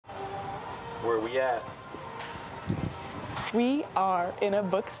Where are we at? We are in a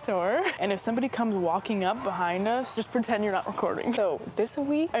bookstore, and if somebody comes walking up behind us, just pretend you're not recording. So this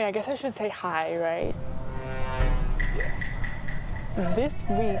week, I guess I should say hi, right? Yes. This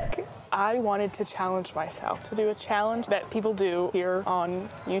week, I wanted to challenge myself to do a challenge that people do here on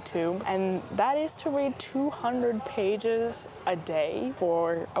YouTube, and that is to read 200 pages a day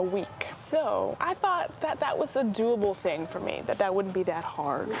for a week. So I thought that was a doable thing for me, that wouldn't be that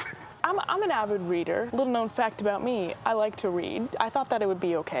hard. I'm an avid reader. Little known fact about me, I like to read. I thought that it would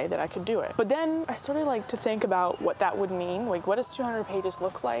be okay, that I could do it. But then I started to think about what that would mean. Like, what does 200 pages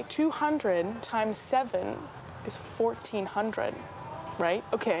look like? 200 times 7 is 1,400. Right?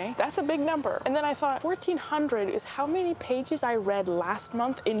 Okay, that's a big number. And then I thought 1,400 is how many pages I read last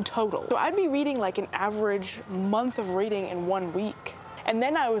month in total. So I'd be reading like an average month of reading in 1 week. And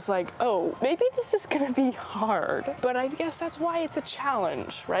then I was like, oh, maybe this is gonna be hard. But I guess that's why it's a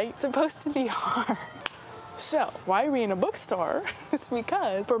challenge, right? It's supposed to be hard. So, why are we in a bookstore? It's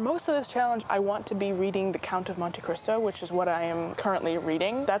because for most of this challenge, I want to be reading The Count of Monte Cristo, which is what I am currently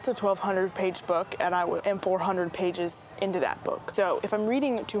reading. That's a 1,200-page book, and I am 400 pages into that book. So, if I'm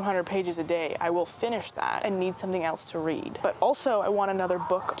reading 200 pages a day, I will finish that and need something else to read. But also, I want another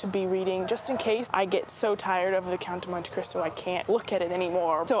book to be reading just in case I get so tired of The Count of Monte Cristo I can't look at it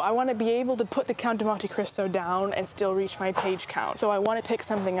anymore. So, I want to be able to put The Count of Monte Cristo down and still reach my page count. So, I want to pick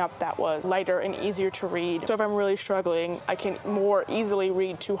something up that was lighter and easier to read. So if I'm really struggling, I can more easily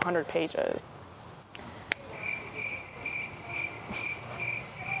read 200 pages.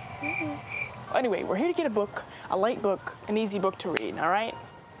 Anyway, we're here to get a book, a light book, an easy book to read, all right?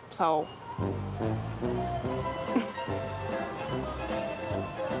 So.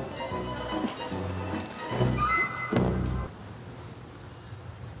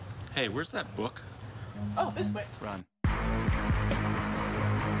 Hey, where's that book? Oh, this way. Run.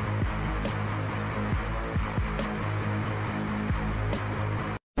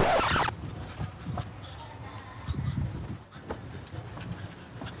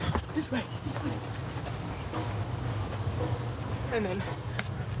 This way, this way. And then.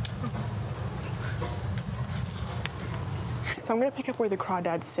 So I'm gonna pick up Where the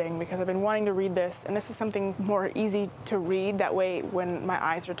Crawdads Sing because I've been wanting to read this, and this is something more easy to read. That way, when my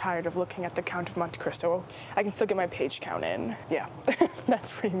eyes are tired of looking at The Count of Monte Cristo, I can still get my page count in. Yeah, that's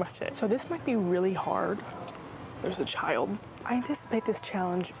pretty much it. So this might be really hard. There's a child. I anticipate this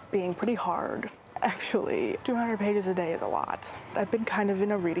challenge being pretty hard. Actually, 200 pages a day is a lot. I've been kind of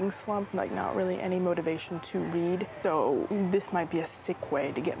in a reading slump, like not really any motivation to read. So this might be a sick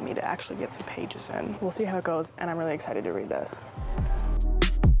way to get me to actually get some pages in. We'll see how it goes, and I'm really excited to read this.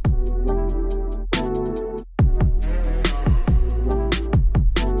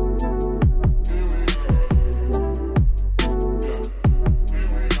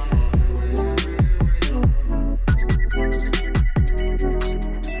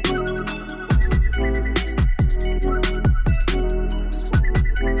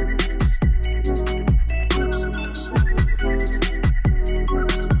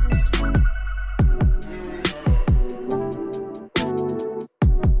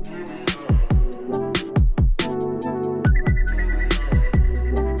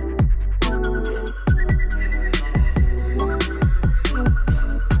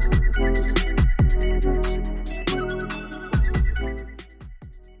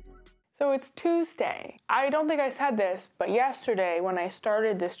 So it's Tuesday. I don't think I said this, but yesterday when I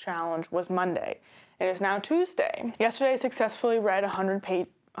started this challenge was Monday. It is now Tuesday. Yesterday I successfully read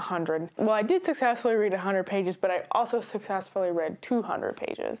 100. Well, I did successfully read 100 pages, but I also successfully read 200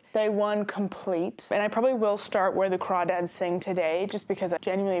 pages. Day one complete, and I probably will start Where the Crawdads Sing today, just because I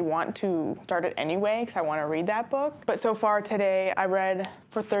genuinely want to start it anyway, because I want to read that book. But so far today, I read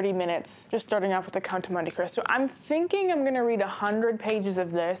for 30 minutes, just starting off with The Count of Monte Cristo. I'm thinking I'm gonna read 100 pages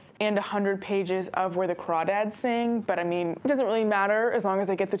of this and 100 pages of Where the Crawdads Sing, but I mean, it doesn't really matter as long as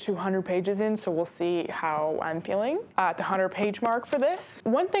I get the 200 pages in, so we'll see how I'm feeling at the 100-page mark for this.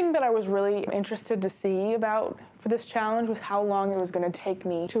 One thing that I was really interested to see about for this challenge was how long it was going to take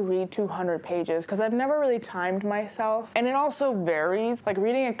me to read 200 pages, because I've never really timed myself, and it also varies. Like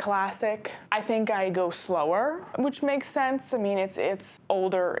reading a classic, I think I go slower, which makes sense. I mean, it's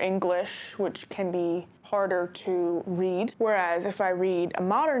older English, which can be harder to read. Whereas if I read a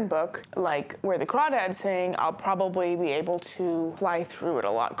modern book, like Where the Crawdads Sing, I'll probably be able to fly through it a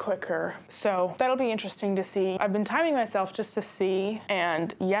lot quicker. So that'll be interesting to see. I've been timing myself just to see,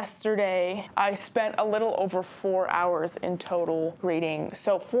 and yesterday I spent a little over 4 hours in total reading.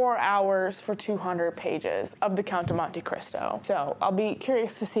 So 4 hours for 200 pages of The Count of Monte Cristo. So I'll be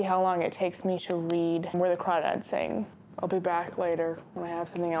curious to see how long it takes me to read Where the Crawdads Sing. I'll be back later when I have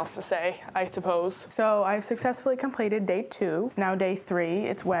something else to say, I suppose. So I've successfully completed day 2. It's now day 3.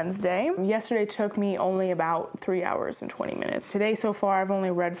 It's Wednesday. Yesterday took me only about 3 hours and 20 minutes. Today so far I've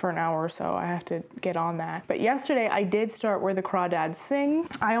only read for an hour, so I have to get on that. But yesterday I did start Where the Crawdads Sing.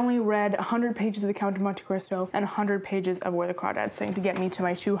 I only read 100 pages of The Count of Monte Cristo and 100 pages of Where the Crawdads Sing to get me to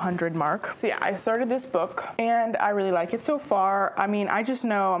my 200 mark. So yeah, I started this book and I really like it so far. I mean, I just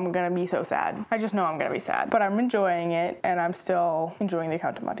know I'm gonna be so sad. I just know I'm gonna be sad, but I'm enjoying it and I'm still enjoying The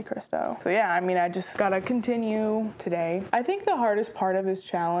Count of Monte Cristo. So yeah, I mean, I just gotta continue today. I think the hardest part of this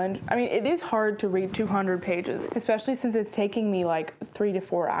challenge, I mean, it is hard to read 200 pages, especially since it's taking me like 3 to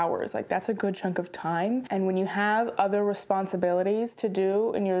 4 hours. Like that's a good chunk of time. And when you have other responsibilities to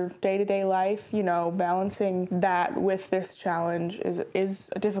do in your day-to-day life, you know, balancing that with this challenge is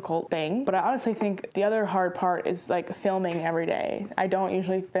a difficult thing. But I honestly think the other hard part is like filming every day. I don't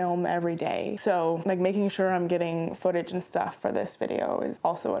usually film every day. So like making sure I'm getting footage and stuff for this video is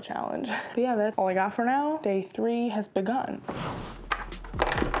also a challenge. But yeah, that's all I got for now. Day 3 has begun.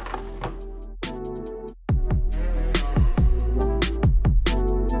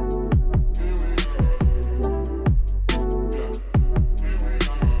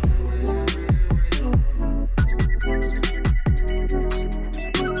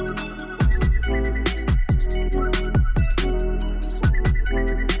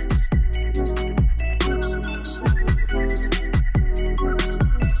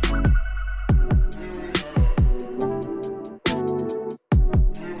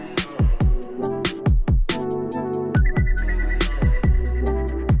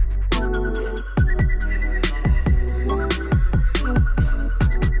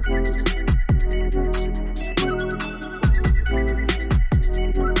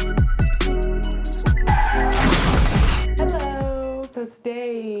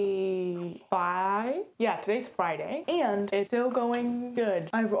 Yeah, today's Friday, and it's still going good.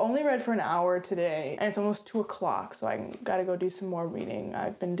 I've only read for an hour today, and it's almost 2 o'clock, so I gotta go do some more reading.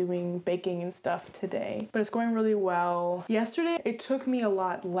 I've been doing baking and stuff today, but it's going really well. Yesterday, it took me a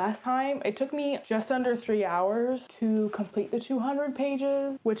lot less time. It took me just under 3 hours to complete the 200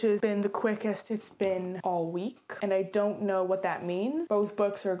 pages, which has been the quickest it's been all week, and I don't know what that means. Both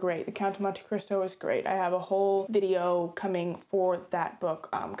books are great. The Count of Monte Cristo is great. I have a whole video coming for that book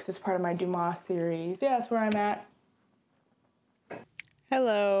because it's part of my Dumas series. Yeah, that's where I'm at.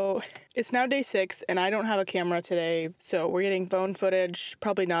 Hello. It's now day 6 and I don't have a camera today, so we're getting phone footage.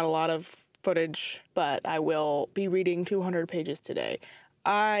 Probably not a lot of footage, but I will be reading 200 pages today.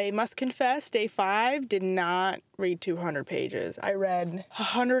 I must confess, day 5 did not read 200 pages. I read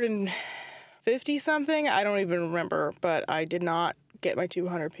 150 something. I don't even remember, but I did not get my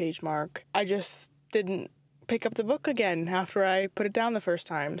 200 page mark. I just didn't pick up the book again after I put it down the first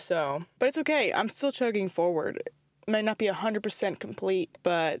time, so. But it's okay, I'm still chugging forward. It might not be 100% complete,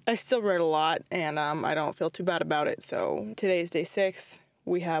 but I still read a lot, and I don't feel too bad about it, so today is day 6.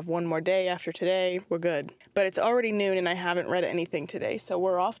 We have one more day after today. We're good. But it's already noon, and I haven't read anything today, so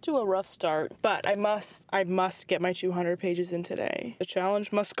we're off to a rough start. But I must get my 200 pages in today. The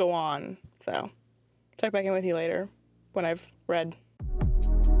challenge must go on, so check back in with you later when I've read.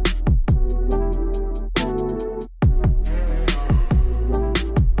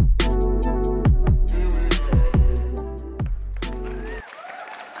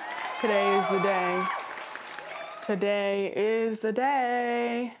 Today is the day. Today is the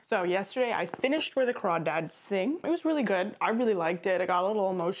day. So yesterday I finished Where the Crawdads Sing. It was really good. I really liked it. I got a little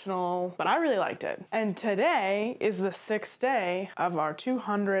emotional, but I really liked it. And today is the 6th day of our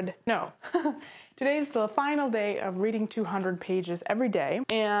today's the final day of reading 200 pages every day.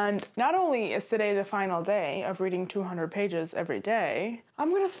 And not only is today the final day of reading 200 pages every day,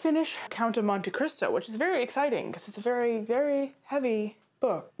 I'm gonna finish Count of Monte Cristo, which is very exciting because it's a very, very heavy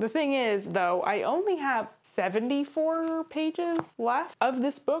book. The thing is, though, I only have 74 pages left of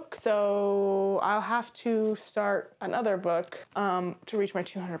this book, so I'll have to start another book to reach my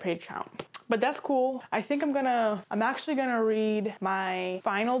 200 page count. But that's cool. I think I'm actually gonna read my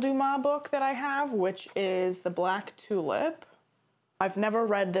final Dumas book that I have, which is The Black Tulip. I've never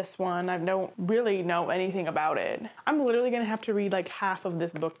read this one. I don't really know anything about it. I'm literally gonna have to read like half of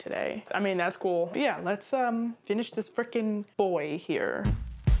this book today. I mean, that's cool. But yeah, let's finish this frickin' boy here.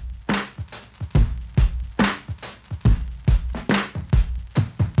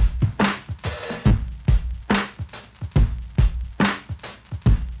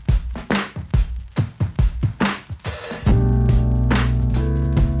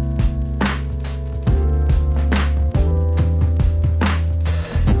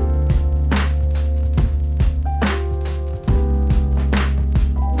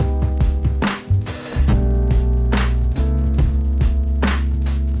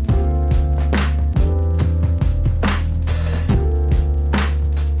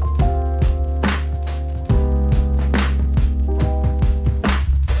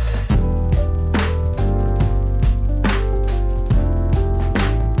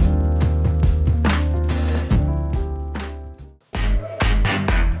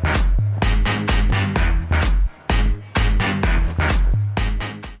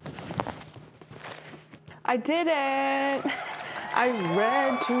 I did it. I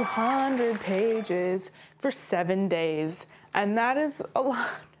read 200 pages for 7 days, and that is a lot.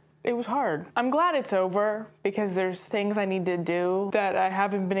 It was hard. I'm glad it's over because there's things I need to do that I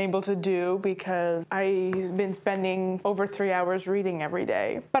haven't been able to do because I've been spending over 3 hours reading every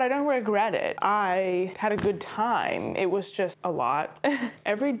day. But I don't regret it. I had a good time. It was just a lot.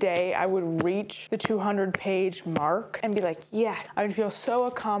 Every day I would reach the 200-page mark and be like, yeah, I would feel so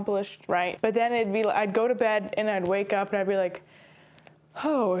accomplished, right? But then it'd be like, I'd go to bed and I'd wake up and I'd be like,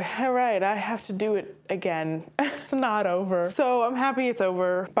 oh, all right, I have to do it again. It's not over. So I'm happy it's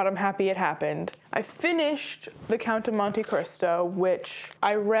over, but I'm happy it happened. I finished The Count of Monte Cristo, which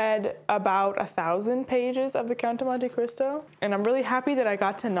I read about 1,000 pages of The Count of Monte Cristo, and I'm really happy that I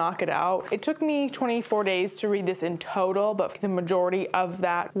got to knock it out. It took me 24 days to read this in total, but the majority of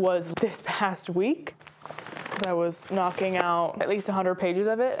that was this past week. I was knocking out at least 100 pages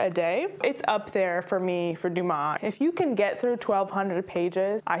of it a day. It's up there for me for Dumas. If you can get through 1,200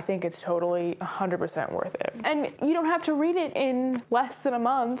 pages, I think it's totally 100% worth it. And you don't have to read it in less than a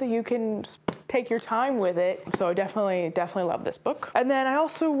month. You can take your time with it. So I definitely love this book. And then I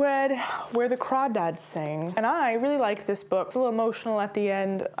also read Where the Crawdads Sing. And I really liked this book. It's a little emotional at the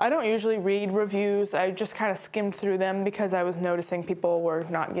end. I don't usually read reviews. I just kind of skimmed through them because I was noticing people were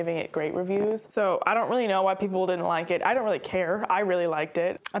not giving it great reviews. So I don't really know why people didn't like it. I don't really care. I really liked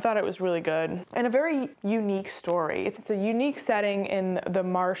it. I thought it was really good. And a very unique story. It's a unique setting in the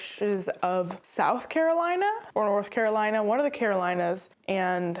marshes of South Carolina or North Carolina, one of the Carolinas,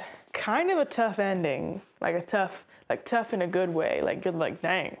 and kind of a tough ending, like tough in a good way, like good, like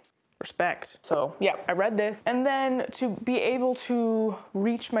dang, respect. So yeah, I read this, and then to be able to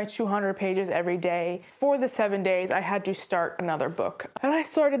reach my 200 pages every day for the 7 days, I had to start another book, and I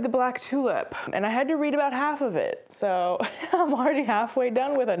started The Black Tulip, and I had to read about half of it. So I'm already halfway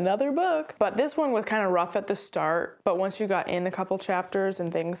done with another book, but this one was kind of rough at the start, but once you got in a couple chapters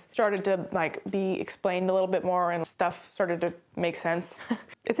and things started to like be explained a little bit more and stuff started to make sense,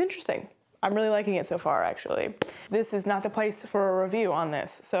 it's interesting. I'm really liking it so far, actually. This is not the place for a review on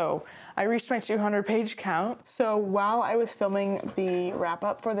this. So I reached my 200 page count. So while I was filming the wrap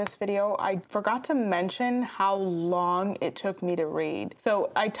up for this video, I forgot to mention how long it took me to read.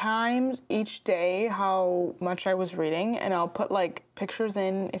 So I timed each day how much I was reading, and I'll put like pictures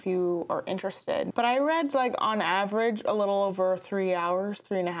in if you are interested. But I read like on average a little over 3 hours,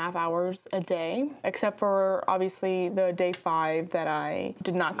 3.5 hours a day, except for obviously the day 5 that I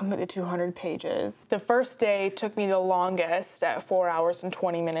did not complete the 200 pages. The first day took me the longest at 4 hours and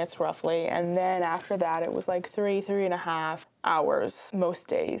 20 minutes roughly, and then after that it was like 3.5 hours most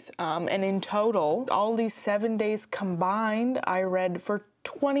days. And in total, all these 7 days combined, I read for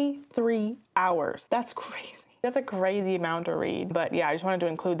 23 hours. That's crazy. That's a crazy amount to read. But yeah, I just wanted to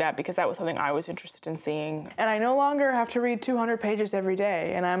include that because that was something I was interested in seeing. And I no longer have to read 200 pages every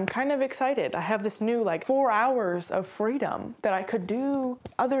day, and I'm kind of excited. I have this new like 4 hours of freedom that I could do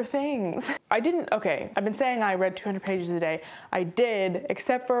other things. I've been saying I read 200 pages a day. I did,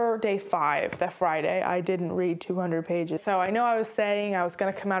 except for day 5, that Friday, I didn't read 200 pages. So I know I was saying I was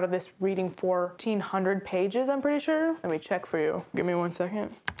gonna come out of this reading 1,400 pages, I'm pretty sure. Let me check for you. Give me 1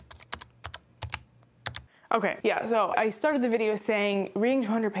 second. Okay, yeah, so I started the video saying reading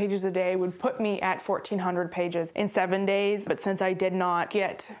 200 pages a day would put me at 1,400 pages in 7 days, but since I did not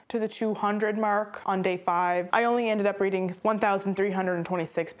get to the 200 mark on day 5, I only ended up reading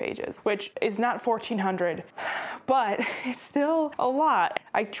 1,326 pages, which is not 1,400, but it's still a lot.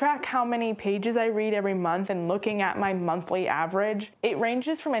 I track how many pages I read every month, and looking at my monthly average, it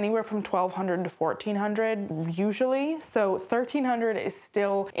ranges from anywhere from 1,200 to 1,400 usually, so 1,300 is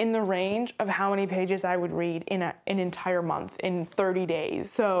still in the range of how many pages I would read in an entire month, in 30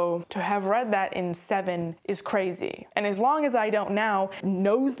 days. So to have read that in 7 is crazy. And as long as I don't now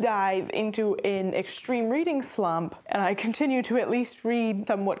nosedive into an extreme reading slump, and I continue to at least read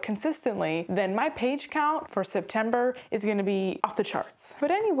somewhat consistently, then my page count for September is gonna be off the charts. But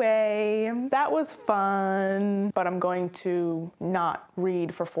anyway, that was fun, but I'm going to not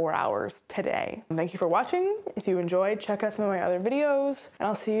read for 4 hours today. Thank you for watching. If you enjoyed, check out some of my other videos, and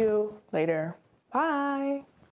I'll see you later. Bye.